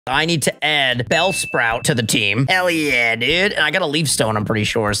I need to add Bellsprout to the team. Hell yeah, dude. And I got a Leaf Stone, I'm pretty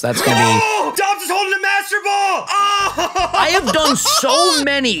sure, so that's gonna be... Oh! Dobbs is holding a Master Ball! Oh! I have done so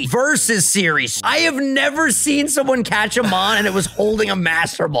many versus series. I have never seen someone catch a Mon and it was holding a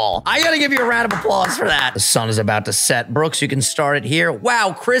Master Ball. I gotta give you a round of applause for that. The sun is about to set. Brooks, you can start it here.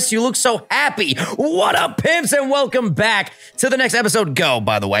 Wow, Chris, you look so happy. What up, pimps, and welcome back to the next episode,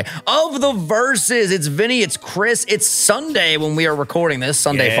 by the way, of the Versus. It's Vinny, it's Chris, it's Sunday when we are recording this,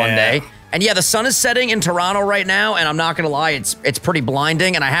 Sunday Fun Day. And yeah, the sun is setting in Toronto right now, and I'm not gonna lie, it's pretty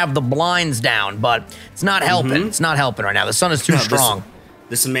blinding, and I have the blinds down, but it's not helping. It's not helping right now. The sun is too strong.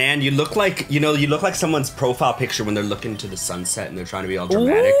 This man, you look like someone's profile picture when they're looking to the sunset and they're trying to be all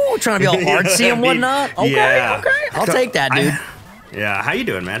dramatic. Ooh, trying to be all artsy and whatnot. Okay, okay, I'll take that, dude. Yeah, how you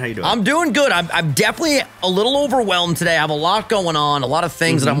doing, man? How you doing? I'm doing good. I'm definitely a little overwhelmed today. I have a lot going on, a lot of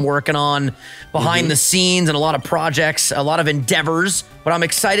things that I'm working on behind the scenes and a lot of projects, a lot of endeavors, but I'm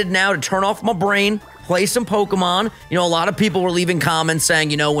excited now to turn off my brain, play some Pokemon. You know, a lot of people were leaving comments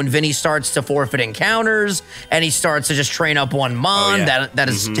saying, you know, when Vinny starts to forfeit encounters and he starts to just train up one Mon, that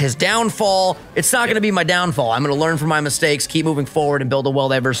is his downfall. It's not going to be my downfall. I'm going to learn from my mistakes, keep moving forward, and build a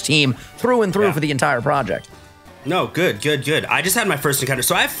well-diverse team through and through for the entire project. No, good. I just had my first encounter.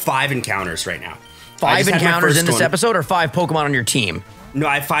 So I have 5 encounters right now. 5 encounters in this episode or 5 Pokemon on your team? No,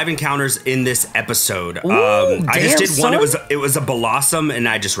 I have 5 encounters in this episode. Ooh, I just did one. It was a Blossom, and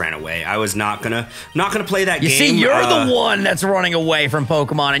I just ran away. I was not gonna play that game. You see, you're the one that's running away from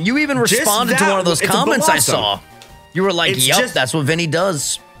Pokemon, and you even responded to one of those comments I saw. You were like, "Yup, that's what Vinny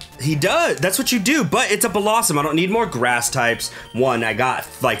does." He does. That's what you do. But it's a Blossom. I don't need more grass types. One, I got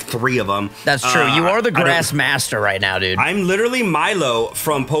like 3 of them. That's true. You are the grass master right now, dude. I'm literally Milo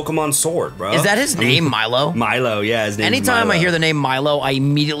from Pokemon Sword, bro. Is that his name, Milo? Milo, yeah. His name Anytime is Milo. I hear the name Milo, I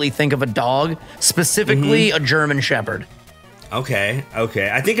immediately think of a dog, specifically a German Shepherd. Okay.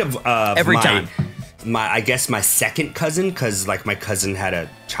 I think of every time. I guess my second cousin, because like my cousin had a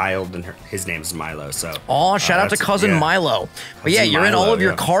child and his name's Milo. So shout out to cousin Milo. But yeah, you're in all of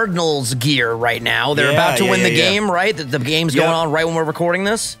your Cardinals gear right now. They're about to win the game, right? The game's going on right when we're recording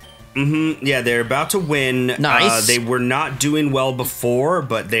this. Yeah, they're about to win. Nice. They were not doing well before,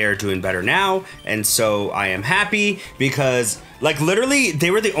 but they are doing better now, and so I am happy because like literally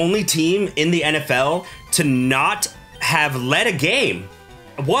they were the only team in the NFL to not have led a game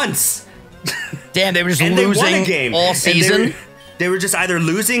once. Damn, they were just losing all season. They were just either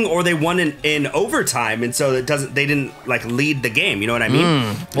losing or they won in overtime, and so they didn't like lead the game. You know what I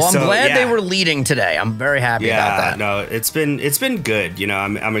mean? Well, I'm glad they were leading today. I'm very happy about that. No, it's been good. You know,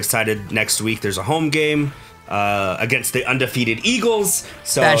 I'm excited. Next week there's a home game against the undefeated Eagles.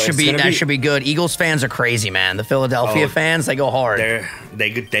 So that should be good. Eagles fans are crazy, man. The Philadelphia fans, they go hard.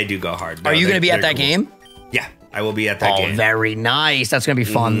 They do go hard. Are you going to be at that game? Yeah. I will be at that game. Oh, very nice. That's going to be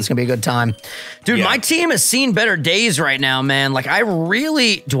fun. It's going to be a good time. Dude, my team has seen better days right now, man. Like, do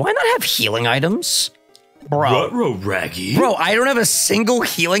I not have healing items? Bro, Raggy. Bro, I don't have a single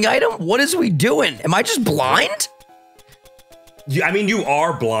healing item? What is we doing? Am I just blind? I mean, you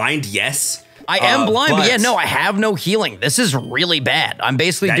are blind, yes. I am blind, but yeah, no, I have no healing. This is really bad. I'm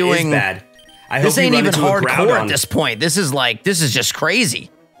basically doing... That is bad. This ain't even hardcore at this point. This is just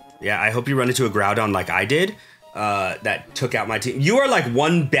crazy. Yeah, I hope you run into a Groudon like I did. That took out my team. You are like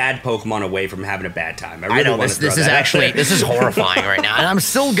one bad Pokemon away from having a bad time. I know this is horrifying right now, and I'm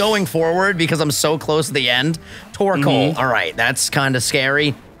still going forward because I'm so close to the end. Torkoal, all right, that's kind of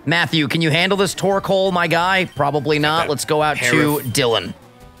scary. Matthew, can you handle this Torkoal, my guy? Probably not. Let's go out to Dylan,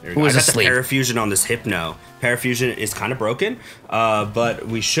 who is asleep. I got the Parafusion on this Hypno. Parafusion is kind of broken, but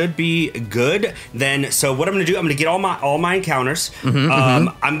we should be good. Then, so what I'm gonna do, I'm gonna get all my encounters.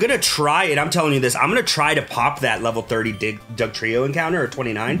 I'm gonna try, and I'm telling you this, I'm gonna try to pop that level 30 Dugtrio encounter or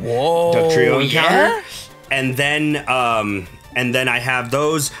 29 Dugtrio encounter, and then I have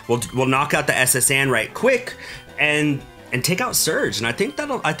those. We'll knock out the SSN right quick, and take out Surge, and I think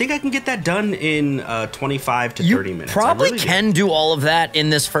I can get that done in 25 to 30 minutes. You probably can do all of that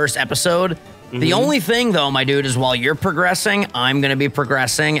in this first episode. The only thing, though, my dude, is while you're progressing, I'm going to be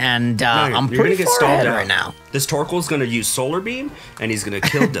progressing, and I'm pretty far ahead right now. This Torkoal's going to use Solar Beam, and he's going to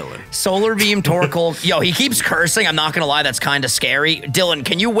kill Dylan. Solar Beam, Torkoal. Yo, he keeps cursing. I'm not going to lie. That's kind of scary. Dylan,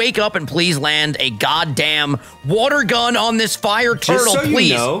 can you wake up and please land a goddamn water gun on this fire turtle,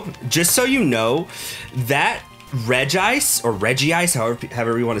 please? Just so you know, that Regice or Regice,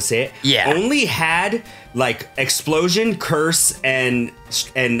 however you want to say it, only had like explosion, curse, and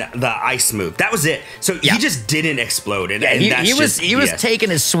the ice move. That was it. So he just didn't explode. And he was taking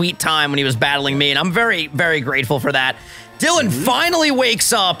his sweet time when he was battling me, and I'm very, very grateful for that. Dylan finally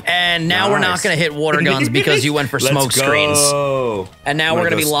wakes up, and now we're not going to hit water guns because you went for smoke screens. And now we're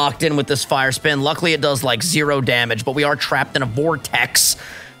going to be locked in with this fire spin. Luckily, it does like 0 damage, but we are trapped in a vortex.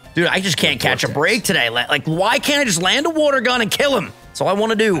 Dude, I just can't catch a break today. Like, why can't I just land a water gun and kill him? That's all I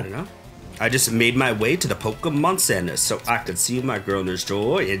want to do. I don't know. I just made my way to the Pokemon Center so I could see my girl in her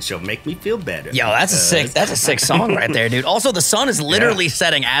joy and she'll make me feel better. Yo, that's a sick song right there, dude. Also, the sun is literally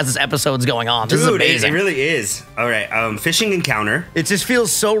setting as this episode's going on. This is amazing. It really is. All right, fishing encounter. It just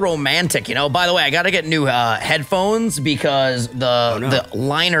feels so romantic, you know? By the way, I got to get new headphones because the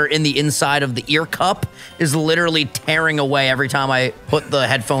liner in the inside of the ear cup is literally tearing away every time I put the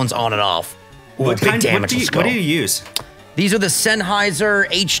headphones on and off. Ooh, what do you use? These are the Sennheiser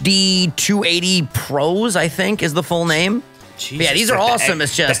HD 280 Pros, I think is the full name. Jesus, yeah, these are awesome.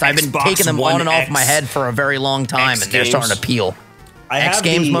 It's just I've been taking them on and off my head for a very long time, and they're starting to peel. I have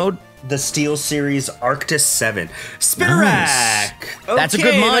Games mode. The Steel Series Arctis 7 Spinnerack. Okay, that's a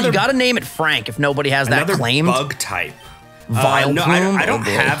good mod. You got to name it Frank if nobody has that claimed. Bug type. Vile no, I don't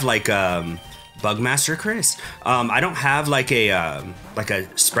have like Bugmaster Chris. I don't have like a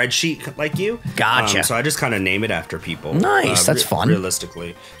spreadsheet like you. Gotcha. So I just kind of name it after people. Nice, that's fun.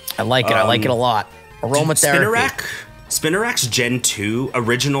 Realistically, I like it. I like it a lot. Aromatherapy. Spinnerack's Gen 2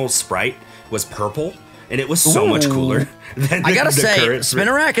 original sprite was purple, and it was so much cooler than I gotta say, current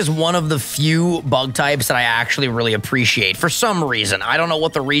Spinnerack is one of the few bug types that I actually really appreciate for some reason. I don't know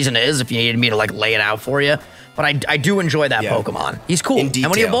what the reason is. If you needed me to like lay it out for you. But I do enjoy that Pokemon. He's cool. And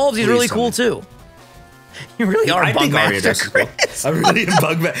when he evolves, he's really cool, too. You really are Bugmaster Chris. I'm really a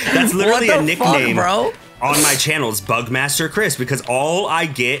Bugmaster. That's literally a nickname bro? On my channel. It's Bugmaster Chris because all I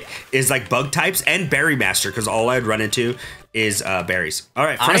get is like bug types and Berry Master because all I'd run into is berries. All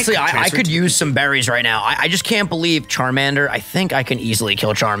right, Frank, honestly, I could use some berries right now. I just can't believe Charmander. I think I can easily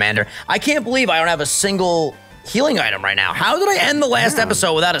kill Charmander. I can't believe I don't have a single healing item right now. How did I end the last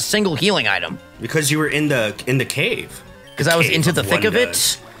episode without a single healing item? Because you were in the cave. Because I was into the thick of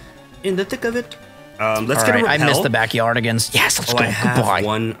it. In the thick of it. Let's get a repel. I missed the backyardigans. Yes, let's go. I have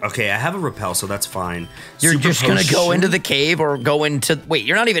one. Okay, I have a repel, so that's fine. You're just gonna go into the cave or go into? Wait,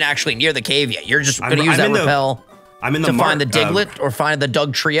 you're not even actually near the cave yet. You're just gonna use that repel. I'm in the to find the Diglett or find the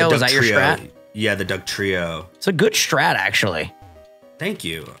Doug Trio. Is that your strat? Yeah, the Doug Trio. It's a good strat, actually. Thank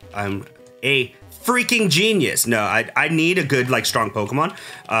you. I'm a freaking genius. No, I need a good like strong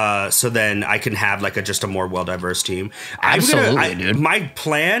Pokemon, so then I can have like just a more well diverse team. Absolutely, dude. My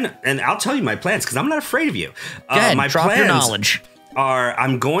plan, and I'll tell you my plans because I'm not afraid of you. Go ahead, my drop your knowledge.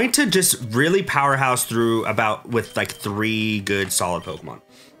 I'm going to just really powerhouse through with like 3 good solid Pokemon.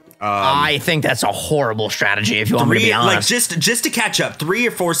 I think that's a horrible strategy if you want me to be honest. Like just to catch up, 3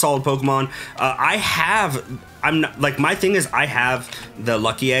 or 4 solid Pokemon. My thing is I have the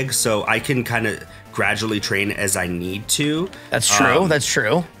Lucky Egg, so I can kind of gradually train as I need to. That's true. That's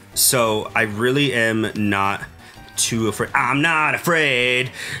true. So I really am not too afraid. I'm not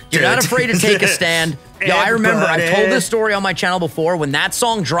afraid. You're not afraid to take a stand. Yo, I remember, I've told this story on my channel before. When that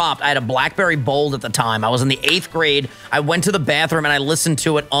song dropped, I had a BlackBerry Bold at the time. I was in the 8th grade. I went to the bathroom and I listened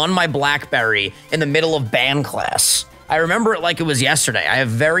to it on my BlackBerry in the middle of band class. I remember it like it was yesterday. I have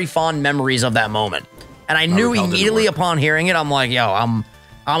very fond memories of that moment. And I knew immediately upon hearing it, I'm like, yo, I'm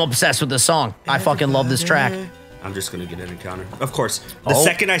obsessed with this song. I fucking love this track. I'm just going to get an encounter. Of course. The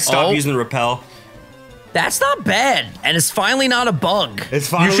second I stop using the repel. That's not bad, and it's finally not a bug. It's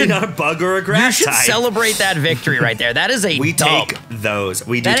finally not a bug or a grass type. You should celebrate that victory right there. That is a we dub. Take those.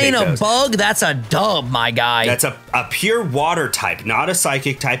 We do that take ain't those. A bug, that's a dub, my guy. That's a pure water type, not a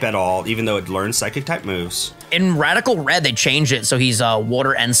psychic type at all, even though it learns psychic type moves. In Radical Red, they changed it so he's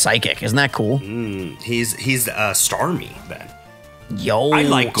water and psychic. Isn't that cool? He's Starmie, then. Yo. I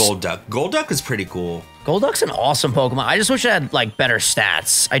like Golduck. Golduck is pretty cool. Golduck's an awesome Pokemon. I just wish it had, like, better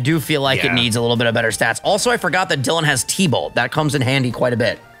stats. I do feel like it needs a little bit of better stats. Also, I forgot that Dylan has T-Bolt. That comes in handy quite a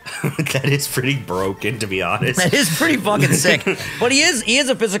bit. That is pretty broken, to be honest. That is pretty fucking sick. But he is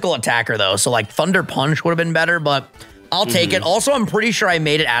a physical attacker, though. So, like, Thunder Punch would have been better, but I'll take it. Also, I'm pretty sure I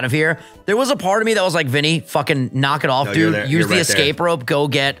made it out of here. There was a part of me that was like, Vinny, fucking knock it off, dude. Use the escape rope. Go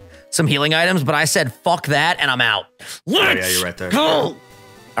get some healing items. But I said, fuck that, and I'm out. Yeah, you're right there. Go!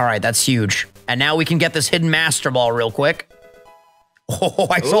 All right, that's huge. And now we can get this hidden Master Ball real quick. Oh,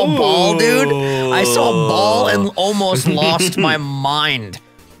 I saw Ball, dude. I saw Ball and almost lost my mind.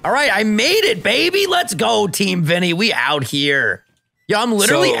 All right, I made it, baby. Let's go, Team Vinny. We out here. Yo, I'm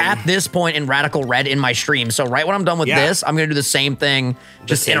literally at this point in Radical Red in my stream. So right when I'm done with this, I'm going to do the same thing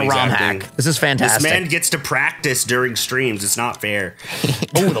just in a ROM hack. This is fantastic. This man gets to practice during streams. It's not fair.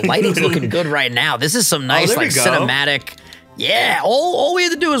 Oh, the lighting's looking good right now. This is some nice like cinematic... Yeah, all we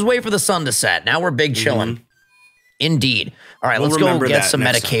had to do is wait for the sun to set. Now we're big chilling. Indeed. All right, We'll let's go remember get that some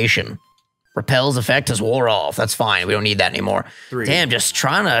next medication. Repel's effect has wore off. That's fine. We don't need that anymore. 3. Damn, just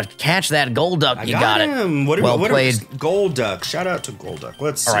trying to catch that gold duck. You got him. it. Well played. Gold duck. Shout out to gold duck.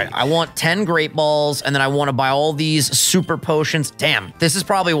 Let's see. All right, I want 10 great balls, and then I want to buy all these super potions. Damn, this is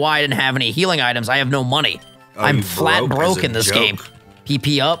probably why I didn't have any healing items. I have no money. I'm flat broke in this game.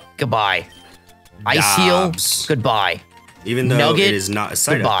 PP up, goodbye. Ice heal, goodbye. Even though Nugget, it is not a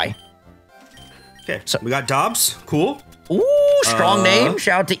side goodbye. Okay, so we got Dobbs. Cool. Ooh, strong name.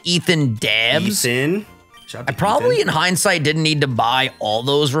 Shout out to Ethan Dabs. Ethan. I probably, in hindsight, didn't need to buy all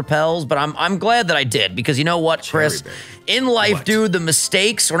those repels, but I'm glad that I did, because you know what, Chris? In life, dude, the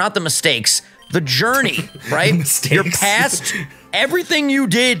mistakes, or not the mistakes, the journey, right? Your past, everything you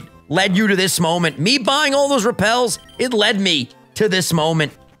did led you to this moment. Me buying all those repels, it led me to this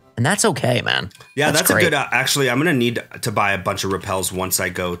moment. And that's okay, man. Yeah, that's great. a good. Actually, I'm gonna need to buy a bunch of repels once I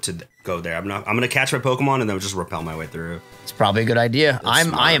go there. I'm gonna catch my Pokemon and then just repel my way through. It's probably a good idea.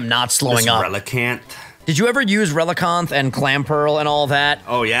 I am not slowing up. Relicanth. Did you ever use Relicanth and Clamperl and all that?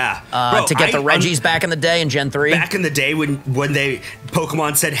 Oh yeah, Bro, to get the Reggies back in the day in Gen 3? Back in the day when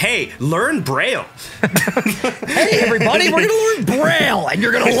Pokemon said, "Hey, learn Braille." Hey everybody, we're gonna learn Braille, and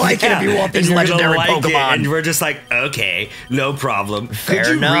you're gonna like it if you want these legendary Pokemon. And we're just like, okay, no problem.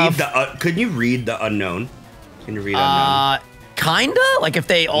 Fair enough. Could you read the unknown? Can you read unknown? Kinda. Like if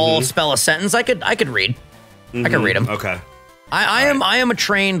they all spell a sentence, I could read. I could read them. Okay. I am a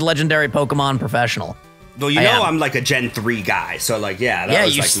trained legendary Pokemon professional. Well, you know I'm like a Gen 3 guy, so like, yeah. That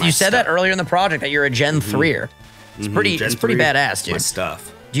was you, like my you said stuff. that earlier in the project, that you're a Gen 3er. It's pretty badass, dude. My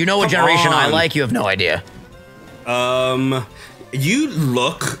stuff. Do you know what generation I like? You have no idea. You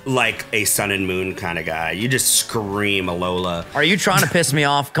look like a Sun and Moon kind of guy. You just scream Alola. Are you trying to piss me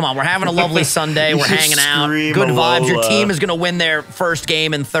off? Come on, we're having a lovely Sunday. We're hanging out. Good vibes. Your team is going to win their first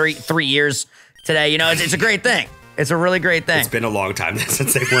game in 3 years today. You know, it's a great thing. It's a really great thing. It's been a long time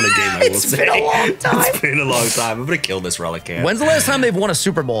since they won a game, I will say. It's been a long time. It's been a long time. I'm going to kill this Relicanth. When's the last time they've won a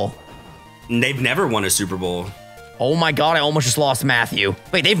Super Bowl? They've never won a Super Bowl. Oh my God, I almost just lost Matthew.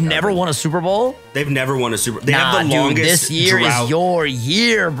 Wait, they've never won a Super Bowl? They've never won a Super Bowl. They have the longest this year drought. is your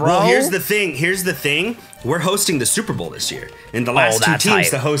year, bro. Well, here's the thing. We're hosting the Super Bowl this year. And the last two teams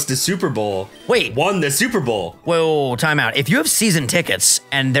to host the Super Bowl won the Super Bowl. Whoa, time out. If you have season tickets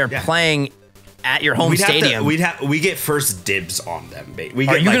and they're playing at your home stadium, we get first dibs on them.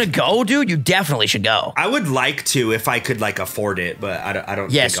 Are you gonna go, dude? You definitely should go. I would like to if I could like afford it, but I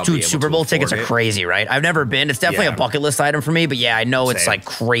don't. Yes, think I'll dude. be able Super Bowl tickets are crazy, right? I've never been. It's definitely a bucket list item for me, but yeah, I know it's like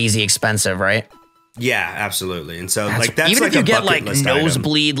crazy expensive, right? Yeah, absolutely. And so that's even like if you a get bucket like list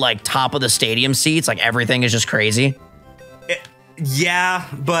nosebleed, like top of the stadium seats, like everything is just crazy. Yeah,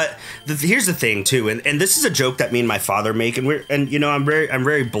 but here's the thing too, and this is a joke that me and my father make, and you know I'm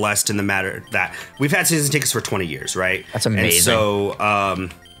very blessed in the matter that we've had season tickets for 20 years, right? That's amazing. And so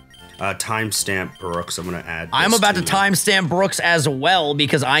timestamp Brooks, I'm gonna add. I'm about to timestamp Brooks as well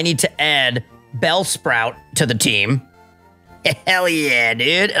because I need to add Bellsprout to the team. Hell yeah,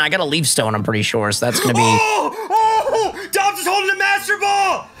 dude! And I got a Leaf Stone, I'm pretty sure, so that's gonna be. Oh! Dobbs is holding a Master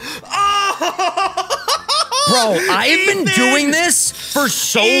Ball. Oh! Bro, I have been doing this for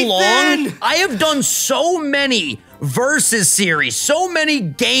so long. I have done so many versus series, so many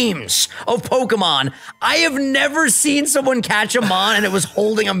games of Pokemon. I have never seen someone catch a Mon and it was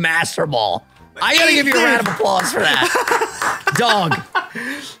holding a Master Ball. I gotta give you a round of applause for that. Dog.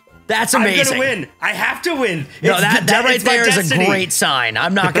 That's amazing. I'm gonna win. I have to win. No, that right there is a great sign.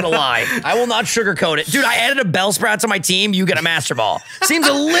 I'm not gonna lie. I will not sugarcoat it. Dude, I added a Bellsprout to my team. You get a Master Ball. Seems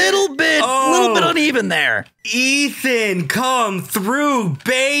a little bit uneven there. Ethan, come through,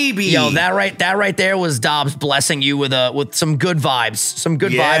 baby. Yo, that right there was Dobbs blessing you with some good vibes. Some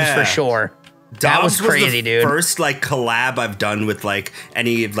good vibes for sure. That was crazy, dude. First like collab I've done with like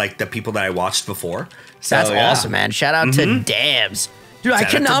any of like the people that I watched before. So, that's awesome, man. Shout out to Dabs. Dude, I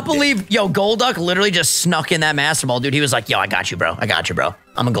cannot believe, yo, Golduck literally just snuck in that Master Ball, dude. He was like, yo, I got you, bro. I got you, bro.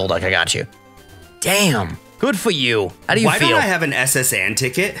 I'm a Golduck. I got you. Damn. Good for you. How do you feel? Why don't I have an SSN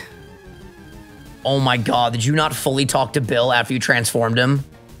ticket? Oh my God. Did you not fully talk to Bill after you transformed him?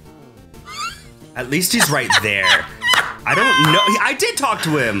 At least he's right there. I don't know. I did talk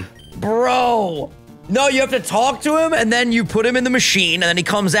to him. Bro. No, you have to talk to him, and then you put him in the machine, and then he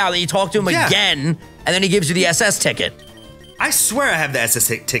comes out, and you talk to him again, and then he gives you the SS ticket. I swear I have the SS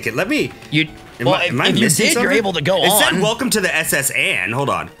ticket. Let me. If you did, you're able to go on. It said welcome to the SSN. Hold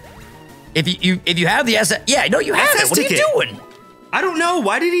on. If you have the SS, yeah, no, you have it. What are you doing? I don't know.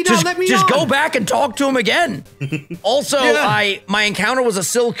 Why did he not let me Just go back and talk to him again. Also, my encounter was a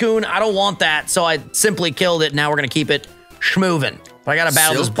Silcoon. I don't want that, so I simply killed it. Now we're gonna keep it schmovin'. But I gotta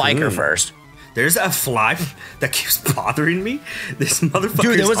battle this biker first. There's a fly that keeps bothering me. This motherfucker.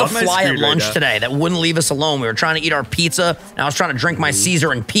 Dude, there was a fly at lunch today that wouldn't leave us alone. We were trying to eat our pizza, and I was trying to drink my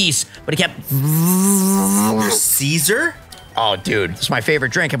Caesar in peace, but he kept. Caesar? Oh, dude, it's my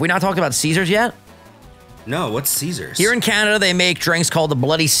favorite drink. Have we not talked about Caesars yet? No, what's Caesars? Here in Canada, they make drinks called the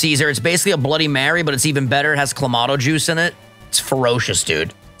Bloody Caesar. It's basically a Bloody Mary, but it's even better. It has Clamato juice in it. It's ferocious,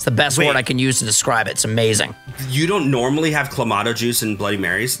 dude. It's the best word I can use to describe it. It's amazing. You don't normally have Clamato juice in Bloody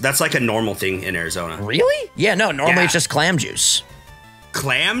Marys? That's like a normal thing in Arizona. Really? Yeah, no, normally it's just clam juice.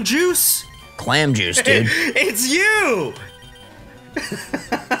 Clam juice? Clam juice, dude. It's you!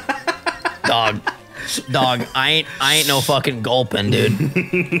 Dog, I ain't no fucking gulpin',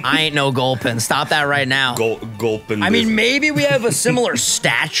 dude. I ain't no gulpin'. Stop that right now. Gulpin'. I mean, maybe we have a similar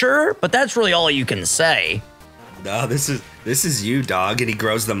stature, but that's really all you can say. No, this is you, dog, and he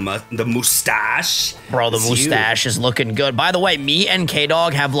grows the mustache. Bro, the mustache is looking good. By the way, me and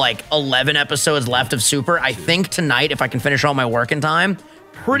K-Dog have like 11 episodes left of Super. I think tonight, if I can finish all my work in time,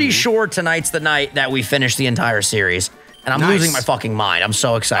 pretty sure tonight's the night that we finish the entire series. And I'm losing my fucking mind. I'm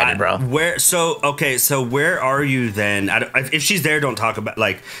so excited, bro. So where are you then? If she's there, don't talk about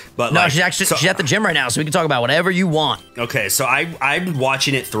but no, she's at the gym right now, so we can talk about whatever you want. Okay, so I'm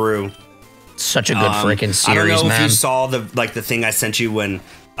watching it through. Such a good freaking series, man. I don't know if you saw the thing I sent you when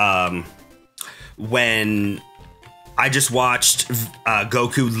I just watched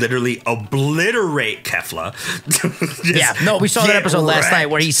Goku literally obliterate Kefla. Yeah, no, we saw that episode last night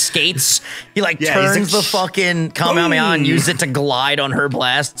where he skates. He turns the fucking Kamehameha and uses it to glide on her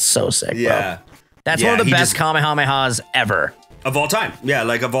blast. So sick, bro. That's one of the best Kamehamehas ever. Of all time. Yeah,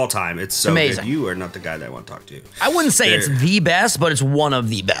 of all time. It's so amazing. Good. You are not the guy that I want to talk to. I wouldn't say it's the best, but it's one of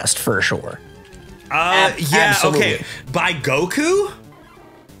the best for sure. Absolutely. Okay. By Goku?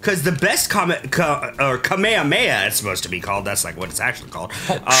 Because the best Kamehameha it's supposed to be called, that's what it's actually called,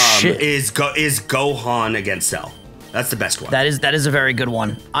 is Gohan against Cell. That's the best one. That is a very good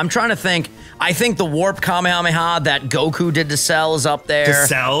one. I'm trying to think. I think the Warp Kamehameha that Goku did to Cell is up there. To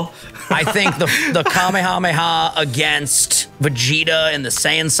Cell? I think the Kamehameha against Vegeta and the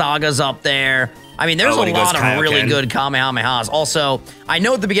Saiyan Saga's up there. I mean, there's a lot of really good Kamehamehas. Also, I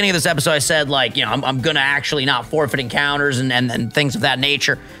know at the beginning of this episode I said, I'm going to actually not forfeit encounters and things of that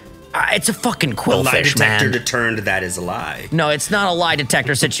nature. It's a fucking quillfish, lie detector man. Determined that is a lie. No, it's not a lie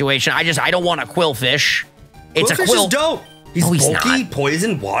detector situation. I don't want a quillfish. It's Quillfish a quill. Is dope. He's bulky,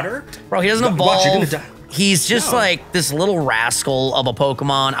 poison, water. Bro, he doesn't evolve. You're gonna die. He's just like this little rascal of a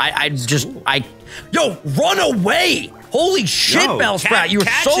Pokemon. Yo, run away! Holy shit, Bellsprout, you were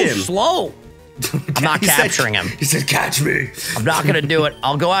so slow. I'm not capturing him. He said, catch me. I'm not gonna do it.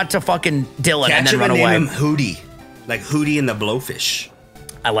 I'll go out to fucking Dylan and then run away. Name him Hootie. Like Hootie and the Blowfish.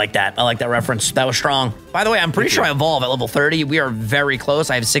 I like that. I like that reference. That was strong. By the way, I'm pretty sure I evolve at level 30. We are very close.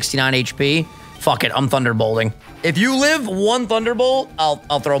 I have 69 HP. Fuck it, I'm Thunderbolting. If you live one Thunderbolt,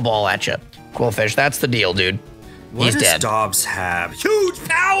 I'll throw a ball at you. Quillfish, that's the deal, dude. He's dead. What does Dobbs have? Huge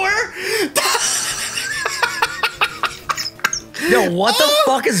power! Yo, what the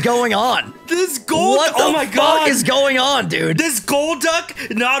fuck is going on? This What the fuck is going on, dude? This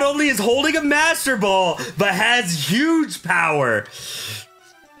Golduck not only is holding a Master Ball, but has huge power.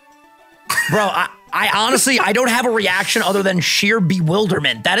 Bro, I honestly, I don't have a reaction other than sheer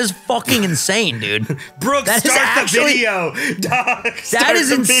bewilderment. That is fucking insane, dude. Brooke, start the video. That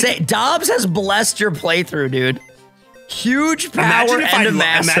is insane. Dobbs has blessed your playthrough, dude. Huge power and a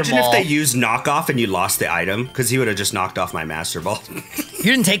Master Ball. Imagine if they used knockoff and you lost the item, because he would have just knocked off my Master Ball. You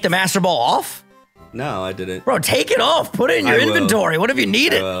didn't take the Master Ball off? No, I didn't. Bro, take it off. Put it in your inventory. What if you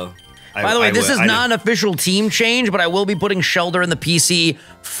need it? By the way, this is not an official team change, but I will be putting Shelder in the PC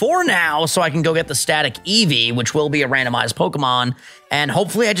for now so I can go get the static Eevee, which will be a randomized Pokemon, and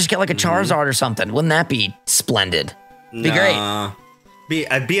hopefully I just get like a Charizard or something. Wouldn't that be splendid? Be great. Be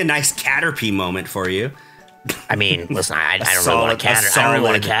a nice Caterpie moment for you. I mean, listen, I don't really want a Caterpie. I don't really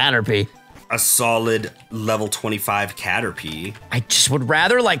want a Caterpie. A solid level 25 Caterpie. I just would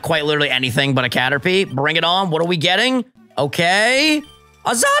rather like quite literally anything but a Caterpie. Bring it on. What are we getting? Okay.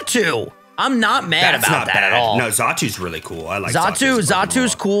 A Xatu. I'm not mad about that at all. No, Zatu's really cool. I like Xatu.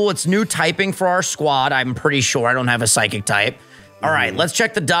 Zatu's cool. It's new typing for our squad. I'm pretty sure I don't have a psychic type. All right, let's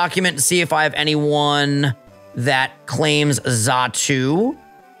check the document and see if I have anyone that claims Xatu.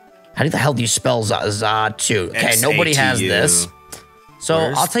 How the hell do you spell Xatu? Okay, nobody has this. So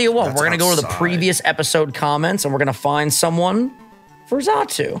I'll tell you what, we're going to go to the previous episode comments and we're going to find someone for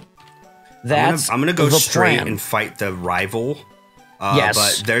Xatu. That's I'm going to go straight and fight the rival. Yes.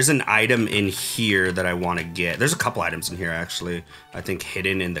 But there's an item in here that I want to get. There's a couple items in here, actually. I think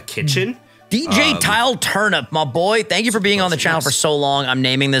hidden in the kitchen. DJ Tile Turnip, my boy. Thank you for being on the channel for so long. I'm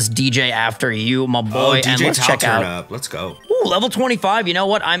naming this DJ after you, my boy. DJ and let's Tile check Turnip. out. Let's go. Ooh, level 25. You know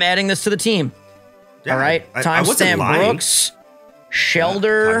what? I'm adding this to the team. Yeah, all right. Timestamp Brooks.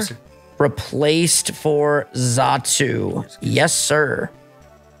 Shelder replaced for Zatu. Yes, sir.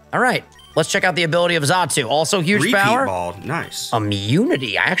 All right. Let's check out the ability of Zatu. Also huge Repeat power. Ball. Nice.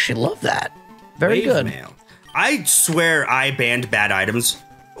 Immunity. I actually love that. Very Wave good. Mail. I swear I banned bad items.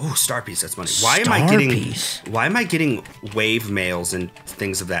 Oh, star piece. That's money. Why am I getting wave mails and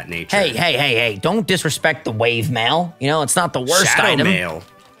things of that nature? Hey. Don't disrespect the wave mail. You know, it's not the worst Shadow item. mail.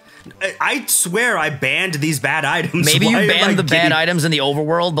 I swear I banned these bad items. Maybe you banned the bad items in the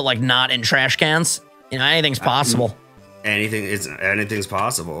overworld, but like not in trash cans. You know, anything's possible. Anything's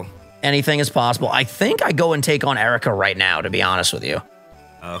possible. Anything is possible. I think I go and take on Erica right now, to be honest with you.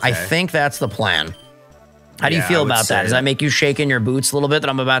 Okay. I think that's the plan. How do you feel about that? Does that make you shake in your boots a little bit that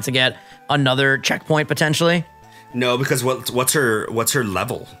I'm about to get another checkpoint potentially? No, because what's her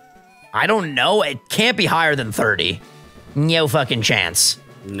level? I don't know. It can't be higher than 30. No fucking chance.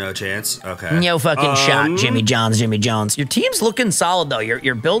 No chance? Okay. No fucking shot, Jimmy Jones. Your team's looking solid, though.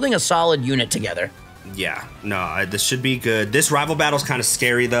 You're building a solid unit together. Yeah. No, this should be good. This rival battle's kind of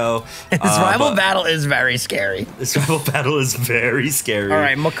scary, though. This rival battle is very scary. This rival battle is very scary. All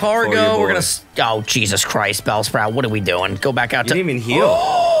right, Macargo, we're going to... Oh, Jesus Christ, Bellsprout. What are we doing? Go back out to... You didn't even heal.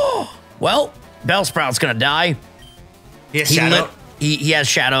 Oh! Well, Bellsprout's going to die. He has Shadow? He has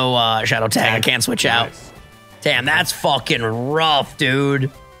Shadow Tag. I can't switch out. Damn, that's fucking rough, dude.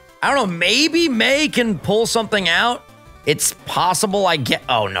 I don't know. Maybe May can pull something out. It's possible I get...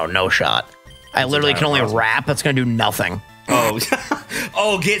 Oh, no shot. I literally can only wrap. That's going to do nothing.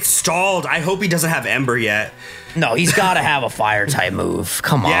 Oh, get stalled. I hope he doesn't have Ember yet. No, he's got to have a fire type move.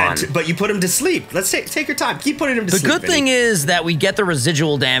 Come on. Yeah, but you put him to sleep. Let's take your time. Keep putting him to sleep. The good thing is that we get the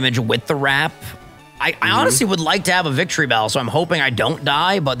residual damage with the wrap. I honestly would like to have a victory bell, so I'm hoping I don't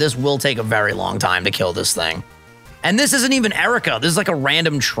die, but this will take a very long time to kill this thing. And this isn't even Erica. This is like a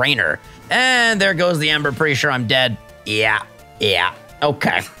random trainer. And there goes the Ember. Pretty sure I'm dead. Yeah.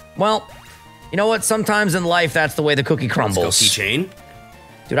 Okay. Well... You know what? Sometimes in life, that's the way the cookie crumbles. Let's go, Keychain.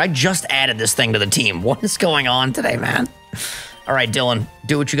 Dude, I just added this thing to the team. What is going on today, man? All right, Dylan,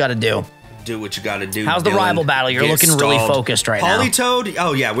 do what you got to do. Do what you got to do. How's the rival battle? You're looking really focused right now. Polytoad.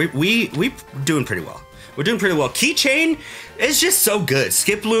 Oh yeah, we doing pretty well. We're doing pretty well. Keychain is just so good.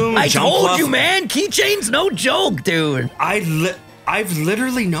 Skip Loom. I told you, man. Keychain's no joke, dude. I've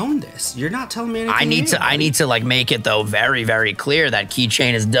literally known this. You're not telling me anything. I need to like make it though very, very clear that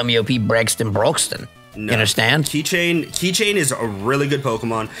Keychain is WOP Brexton Broxton. No. You understand? Keychain is a really good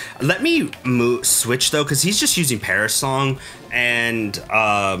Pokemon. Let me switch though, because he's just using Paris Song, and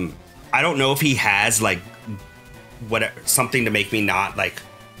I don't know if he has like something to make me not like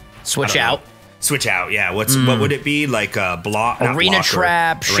switch out. Switch out, yeah. What would it be? Like a block? Arena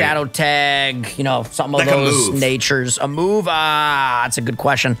Trap, Shadow Tag, you know, some of those natures. A move? That's a good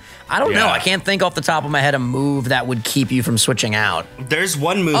question. I don't know. I can't think off the top of my head a move that would keep you from switching out. There's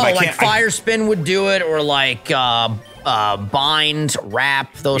one move like Fire Spin would do it, or like Bind,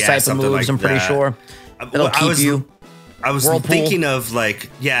 Wrap, those types of moves, like I'm pretty sure. It'll keep you. I was thinking of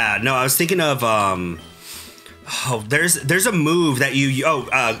like, I was thinking of, there's a move that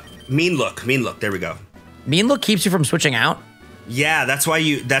Mean Look. There we go. Mean Look keeps you from switching out? Yeah, that's why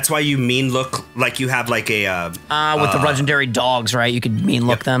you Mean Look like you have like a with the legendary dogs, right? You could Mean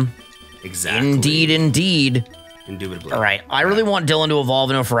Look them. Exactly. Indeed. Indubitably. All right. I really want Dylan to evolve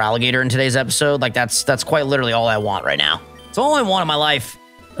into a Feraligatr in today's episode. Like that's quite literally all I want right now. It's all I want in my life.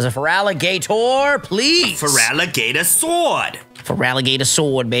 Is a Feraligatr, please. Feraligatr sword. Feraligatr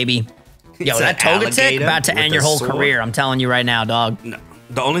sword, baby. Yo, that Togetic about to end your whole career. I'm telling you right now, dog. No.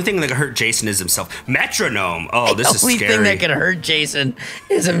 The only thing that can hurt Jason is himself. Metronome. Oh, this is scary. The only thing that can hurt Jason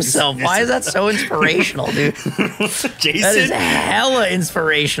is himself. Why is that so inspirational, dude? Jason, that is hella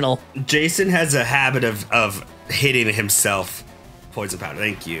inspirational. Jason has a habit of hitting himself. Poison powder.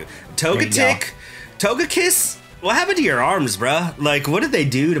 Thank you. Togetic. Togekiss. What happened to your arms, bruh? Like, what did they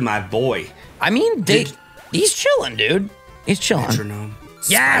do to my boy? I mean, he's chilling, dude. He's chilling. Metronome.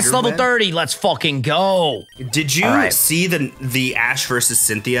 Yes, level 30. Let's fucking go. Did you see the Ash versus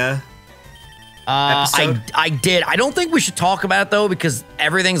Cynthia episode? I did. I don't think we should talk about it though, because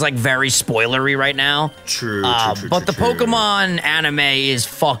everything's like very spoilery right now. True. But the Pokemon anime is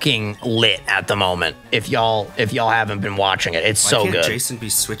fucking lit at the moment. If y'all haven't been watching it, it's so good. Why can't Jason be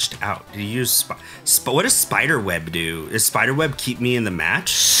switched out? Did you use what does Spiderweb do? Does Spiderweb keep me in the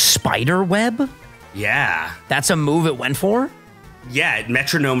match? Spiderweb? Yeah. That's a move it went for? Yeah, it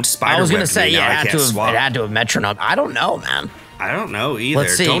metronomed Spiderweb. I was gonna say, it had to have metronome. I don't know, man. I don't know either.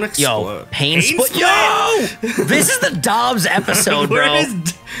 Let's see. Don't explode. Yo, pain split. Yo! This is the Dobbs episode, bro.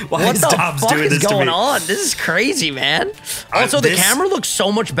 What the fuck is going on? This is crazy, man. Also, the camera looks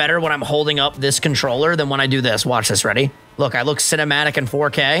so much better when I'm holding up this controller than when I do this. Watch this. Ready? Look, I look cinematic in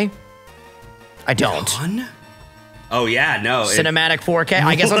 4K. I don't. Oh, yeah, no. Cinematic 4K.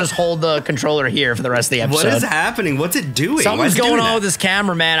 I guess I'll just hold the controller here for the rest of the episode. What is happening? What's it doing? Something's going on with this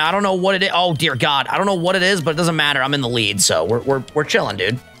camera, man. I don't know what it is. Oh, dear God. I don't know what it is, but it doesn't matter. I'm in the lead, so we're chilling,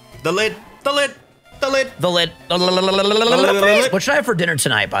 dude. The lid. The lid. The lid. The lid. What should I have for dinner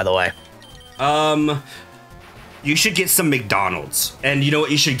tonight, by the way? You should get some McDonald's. And you know what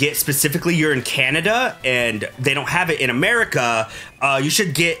you should get specifically? You're in Canada and they don't have it in America. You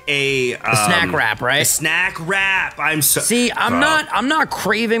should get a snack wrap, right? A snack wrap. I'm not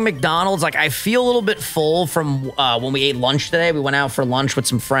craving McDonald's. Like, I feel a little bit full from when we ate lunch today. We went out for lunch with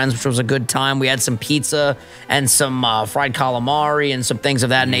some friends, which was a good time. We had some pizza and some fried calamari and some things of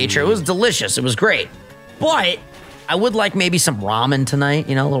that nature. It was delicious. It was great. But I would like maybe some ramen tonight,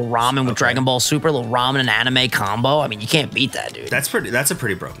 you know, a little ramen with Dragon Ball Super, a little ramen and anime combo. I mean, you can't beat that, dude. That's a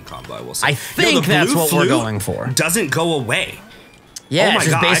pretty broken combo, I will say. I think that's what we're going for. Doesn't go away. Yeah, it's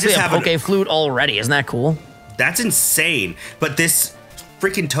just basically a Poke Flute already. Isn't that cool? That's insane. But this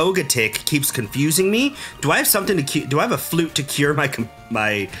freaking toga tick keeps confusing me. Do I have something to do I have a flute to cure my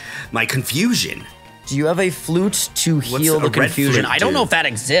confusion? Do you have a flute to heal the confusion? I don't know if that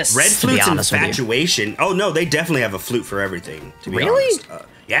exists. Red flute's infatuation. Oh no, they definitely have a flute for everything. To be honest.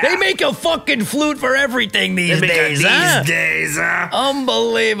 Yeah. They make a fucking flute for everything these days.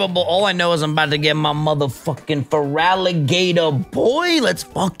 Unbelievable. All I know is I'm about to get my motherfucking Feraligatr, boy. Let's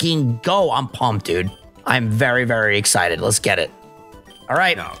fucking go. I'm pumped, dude. I'm very, very excited. Let's get it. All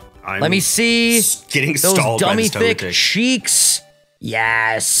right. No, let me see those dummy thick cheeks.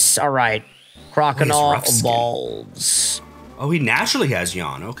 Yes. All right. Croconaw evolves. Oh, he naturally has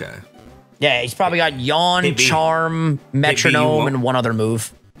Yawn. Okay. Yeah, he's probably got Yawn, Charm, Metronome, and one other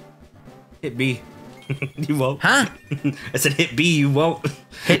move. Hit B. You won't. Huh? I said hit B, you won't.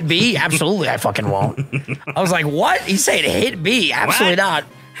 Hit B? Absolutely, I fucking won't. I was like, what? He's saying hit B. Absolutely not.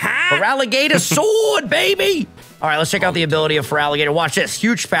 Huh? Feraligatr sword, baby. All right, let's check out the ability of Feraligatr. Watch this.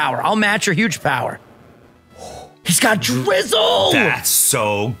 Huge power. I'll match your huge power. He's got Drizzle! That's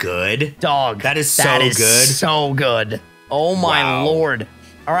so good. Dog. That is so good. So good. Oh my lord.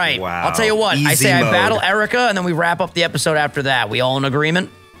 All right. Wow. I'll tell you what. I say I battle Erica and then we wrap up the episode after that. We all in agreement?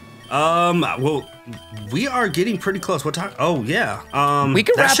 Well, we are getting pretty close. What time? Oh, yeah. We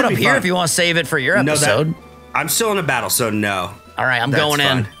can wrap it up here if you want to save it for your episode. I'm still in a battle, so no. All right, I'm going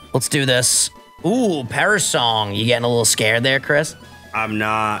in. Let's do this. Ooh, Parasong. You getting a little scared there, Chris? I'm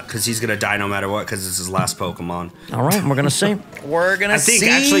not, because he's gonna die no matter what, because it's his last Pokemon. All right, we're gonna see. We're gonna see. I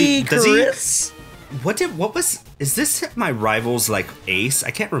think actually, Chris. Is this my rival's like ace?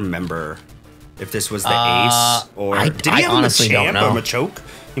 I can't remember if this was the ace or did he have a Machamp or Machoke?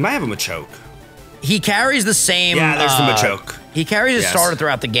 He might have a Machoke. He carries the same. Yeah, there's the Machoke. He carries a starter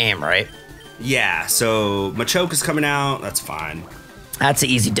throughout the game, right? Yeah, so Machoke is coming out. That's fine. That's an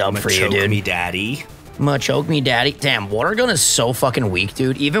easy dub for you, dude. Machoke me, daddy. Machoke me, daddy. Damn, Water Gun is so fucking weak,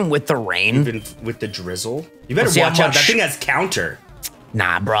 dude. Even with the rain. Even with the drizzle. You better watch out. That thing has counter.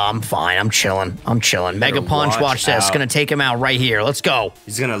 Nah, bro, I'm fine. I'm chilling. Mega Punch, watch this. Gonna take him out right here. Let's go.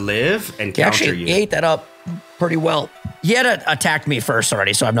 He's gonna live and counter you. He ate that up pretty well. He had attacked me first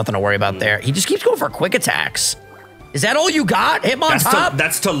already, so I have nothing to worry about there. He just keeps going for quick attacks. Is that all you got? Hitmontop?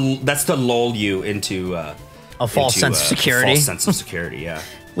 That's to lull you into a false sense of security. False sense of security, yeah.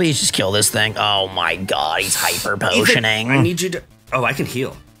 Please just kill this thing. Oh my god, he's hyper potioning. I need you to. Oh, I can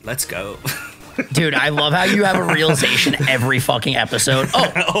heal. Let's go. Dude, I love how you have a realization every fucking episode.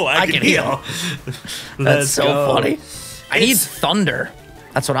 Oh, I can heal. That's so funny. I need thunder.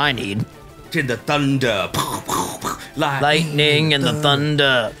 That's what I need. To the thunder. Lightning and the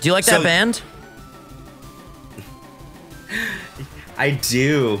thunder. Do you like that band? I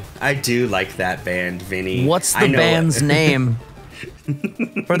do. I do like that band, Vinny. What's the band's name?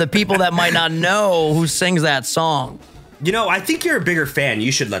 For the people that might not know who sings that song. You know, I think you're a bigger fan.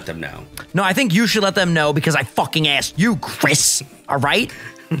 You should let them know. No, I think you should let them know because I fucking asked you, Chris. All right?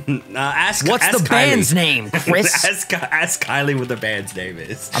 What's the band's name, Chris? Ask Kylie what the band's name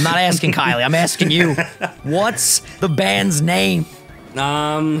is. I'm not asking Kylie. I'm asking you. What's the band's name?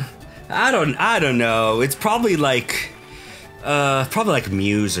 I don't know. It's probably like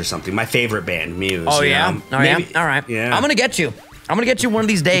Muse or something. My favorite band, Muse. Oh yeah. All right. Yeah. I'm gonna get you. I'm gonna get you one of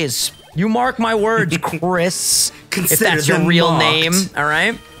these days. You mark my words, Chris. If that's your real name, all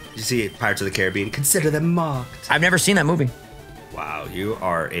right? Did you see Pirates of the Caribbean? Consider them marked. I've never seen that movie. Wow, you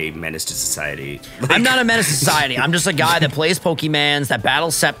are a menace to society. I'm not a menace to society. I'm just a guy that plays Pokemans, that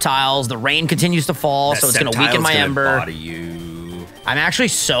battles Sceptiles. The rain continues to fall, so it's going to weaken my Ember. Body you. I'm actually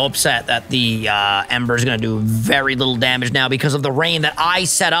so upset that the Ember is going to do very little damage now because of the rain that I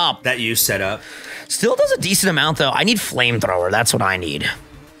set up. That you set up. Still does a decent amount, though. I need Flamethrower. That's what I need.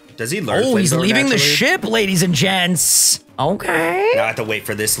 Does he learn? Oh, he's leaving naturally? the ship, ladies and gents. Okay. Now I have to wait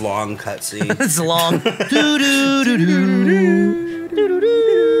for this long cutscene. This is long.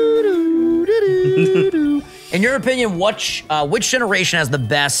 In your opinion, which generation has the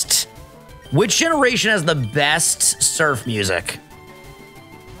best? Which generation has the best surf music?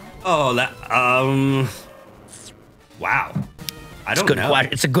 Oh, that wow. I don't know.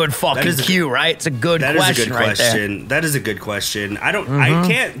 It's a good fucking cue, right? It's a good question. That is a good right question. there. That is a good question. I don't. I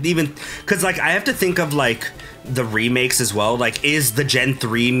can't even because like I have to think of like the remakes as well. Like, is the Gen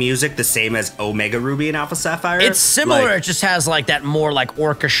 3 music the same as Omega Ruby and Alpha Sapphire? It's similar. Like, it just has like that more like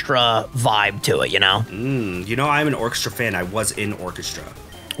orchestra vibe to it, you know? You know, I'm an orchestra fan. I was in orchestra.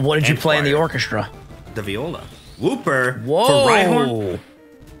 What did you play in the orchestra? The viola. Whooper. Whoa. For Rhyhorn.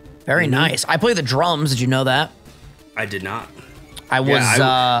 Very nice. I play the drums. Did you know that? I did not. I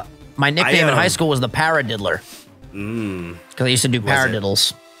was, my nickname in high school was the Paradiddler. Because I used to do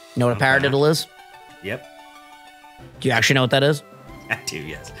paradiddles. You know what a paradiddle is? Yep. Do you actually know what that is? I do,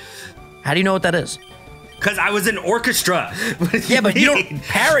 yes. How do you know what that is? Because I was in orchestra. Yeah, but you don't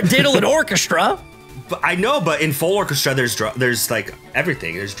paradiddle an orchestra. But I know, but in full orchestra, there's like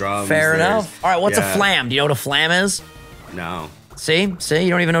everything. There's drums. Fair enough. All right, what's a flam? Do you know what a flam is? No. See, you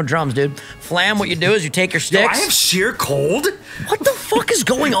don't even know drums, dude. Flam, what you do is you take your sticks. Yo, I have sheer cold. What the fuck is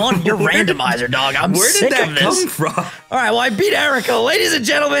going on in your randomizer, dog? I'm sick of this. Where did that come from? All right, well, I beat Erica. Ladies and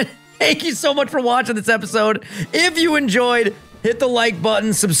gentlemen, thank you so much for watching this episode. If you enjoyed, hit the like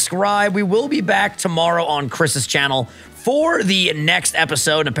button, subscribe. We will be back tomorrow on Chris's channel for the next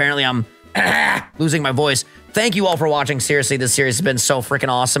episode. And apparently I'm losing my voice. Thank you all for watching. Seriously, this series has been so freaking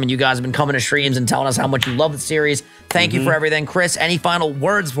awesome, and you guys have been coming to streams and telling us how much you love the series. Thank you for everything. Chris, any final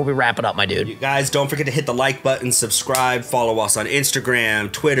words before we wrap it up, my dude? You guys, don't forget to hit the like button, subscribe, follow us on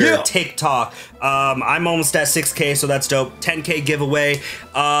Instagram, Twitter, TikTok. I'm almost at 6K, so that's dope. 10K giveaway.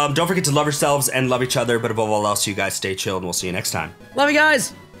 Don't forget to love yourselves and love each other, but above all else, you guys stay chill, and we'll see you next time. Love you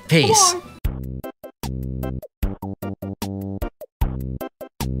guys. Peace. Bye.